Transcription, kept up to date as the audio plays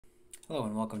Hello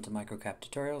and welcome to Microcap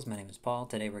Tutorials. My name is Paul.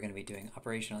 Today we're going to be doing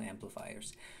operational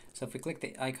amplifiers. So if we click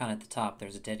the icon at the top,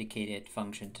 there's a dedicated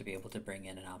function to be able to bring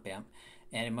in an op amp.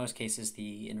 And in most cases,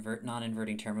 the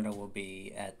non-inverting terminal will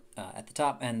be at the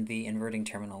top and the inverting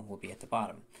terminal will be at the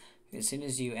bottom. As soon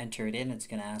as you enter it in, it's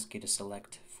going to ask you to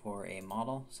select for a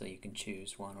model, so you can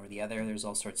choose one or the other. There's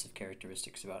all sorts of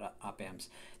characteristics about op amps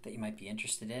that you might be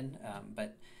interested in,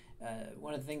 but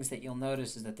one of the things that you'll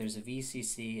notice is that there's a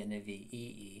VCC and a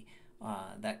VEE.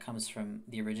 That comes from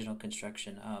the original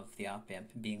construction of the op amp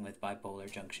being with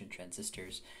bipolar junction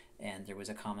transistors, and there was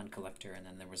a common collector and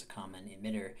then there was a common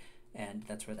emitter, and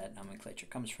that's where that nomenclature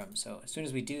comes from. So as soon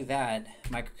as we do that,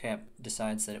 Microcap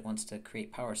decides that it wants to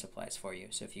create power supplies for you.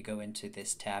 So if you go into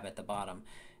this tab at the bottom,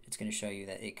 it's going to show you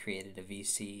that it created a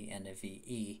VC and a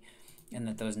VE, and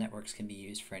that those networks can be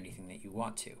used for anything that you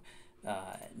want to.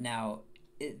 Now,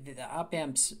 the op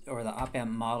amps or the op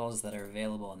amp models that are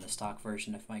available in the stock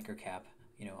version of Microcap,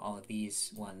 all of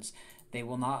these ones, they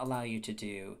will not allow you to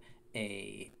do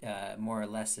a more or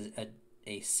less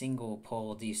a single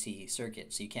pole DC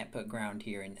circuit. So you can't put ground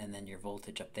here and then your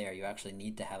voltage up there. You actually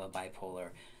need to have a bipolar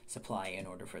supply in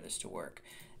order for this to work.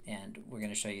 And we're going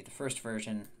to show you the first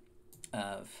version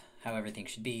of how everything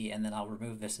should be, and then I'll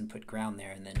remove this and put ground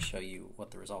there and then show you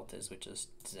what the result is, which is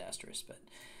disastrous. But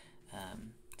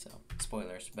so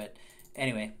spoilers. But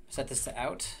anyway, set this to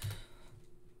out,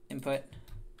 input,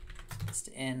 this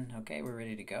to in. Okay, we're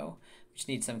ready to go. We just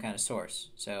need some kind of source.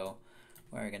 So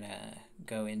we're gonna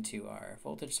go into our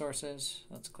voltage sources.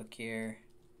 Let's click here.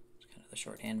 It's kind of the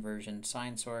shorthand version.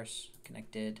 Sine source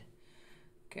connected.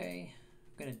 Okay,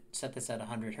 I'm gonna set this at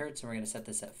 100 hertz, and we're gonna set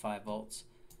this at 5 volts.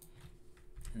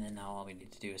 And then now all we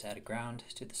need to do is add a ground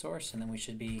to the source, and then we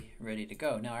should be ready to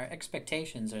go. Now our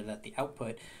expectations are that the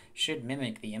output should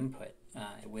mimic the input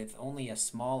with only a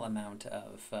small amount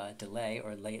of delay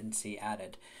or latency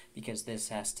added, because this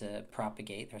has to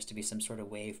propagate. There has to be some sort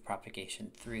of wave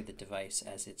propagation through the device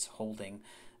as it's holding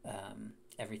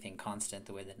everything constant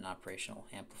the way that an operational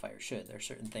amplifier should. There are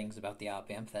certain things about the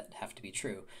op amp that have to be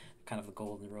true, kind of the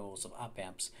golden rules of op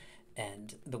amps.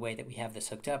 And the way that we have this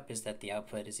hooked up is that the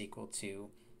output is equal to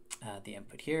the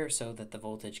input here, so that the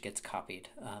voltage gets copied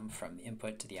from the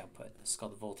input to the output. This is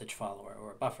called a voltage follower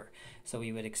or a buffer. So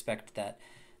we would expect that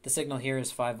the signal here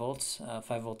is 5 volts,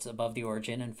 5 volts above the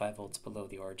origin and 5 volts below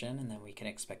the origin, and then we can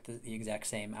expect the exact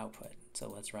same output. So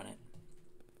let's run it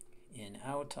in,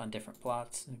 out on different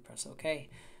plots, and press OK.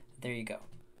 There you go.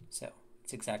 So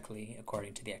it's exactly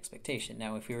according to the expectation.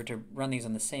 Now if we were to run these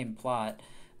on the same plot,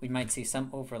 we might see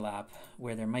some overlap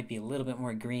where there might be a little bit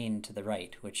more green to the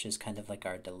right, which is kind of like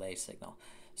our delay signal.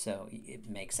 So it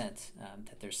makes sense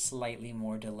that there's slightly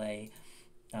more delay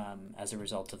as a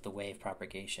result of the wave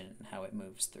propagation and how it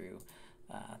moves through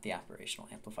the operational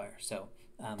amplifier. So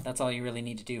that's all you really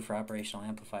need to do for operational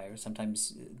amplifiers.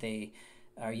 Sometimes they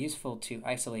are useful to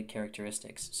isolate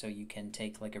characteristics. So you can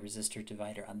take like a resistor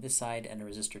divider on this side and a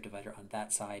resistor divider on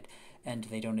that side, and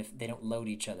they don't load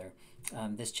each other.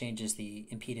 This changes the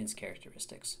impedance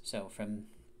characteristics. So from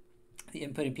the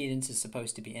input impedance is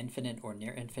supposed to be infinite or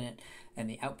near infinite, and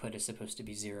the output is supposed to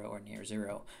be 0 or near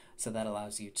 0. So that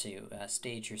allows you to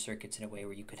stage your circuits in a way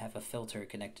where you could have a filter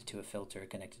connected to a filter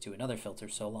connected to another filter,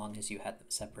 so long as you had them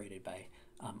separated by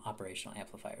operational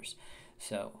amplifiers.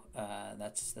 So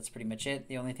that's pretty much it.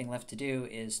 The only thing left to do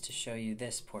is to show you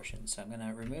this portion. So I'm going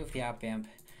to remove the op amp.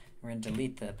 We're going to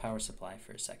delete the power supply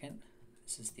for a second.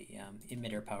 This is the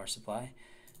emitter power supply,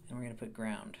 and we're going to put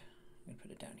ground. I'm going to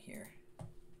put it down here.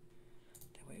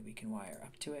 That way we can wire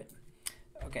up to it.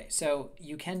 Okay, so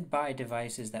you can buy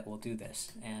devices that will do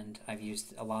this, and I've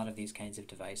used a lot of these kinds of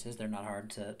devices. They're not hard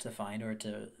to find or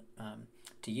to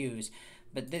use,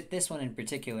 but this one in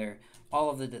particular, all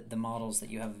of the models that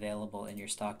you have available in your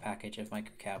stock package of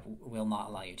Microcap will not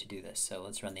allow you to do this. So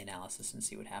let's run the analysis and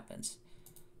see what happens.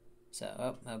 So,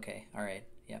 oh, okay, all right,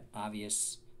 yep,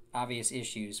 obvious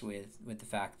issues with the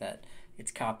fact that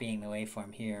it's copying the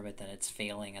waveform here, but then it's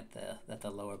failing at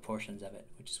the lower portions of it,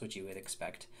 which is what you would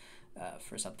expect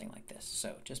for something like this.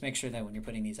 So just make sure that when you're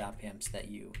putting these op amps that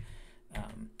you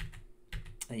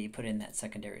put in that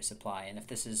secondary supply. And if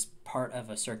this is part of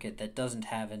a circuit that doesn't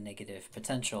have a negative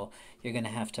potential, you're going to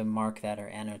have to mark that or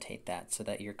annotate that so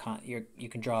that you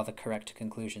can draw the correct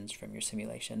conclusions from your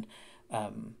simulation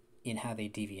in how they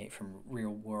deviate from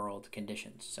real world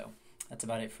conditions. So that's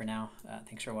about it for now.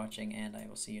 Thanks for watching, and I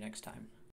will see you next time.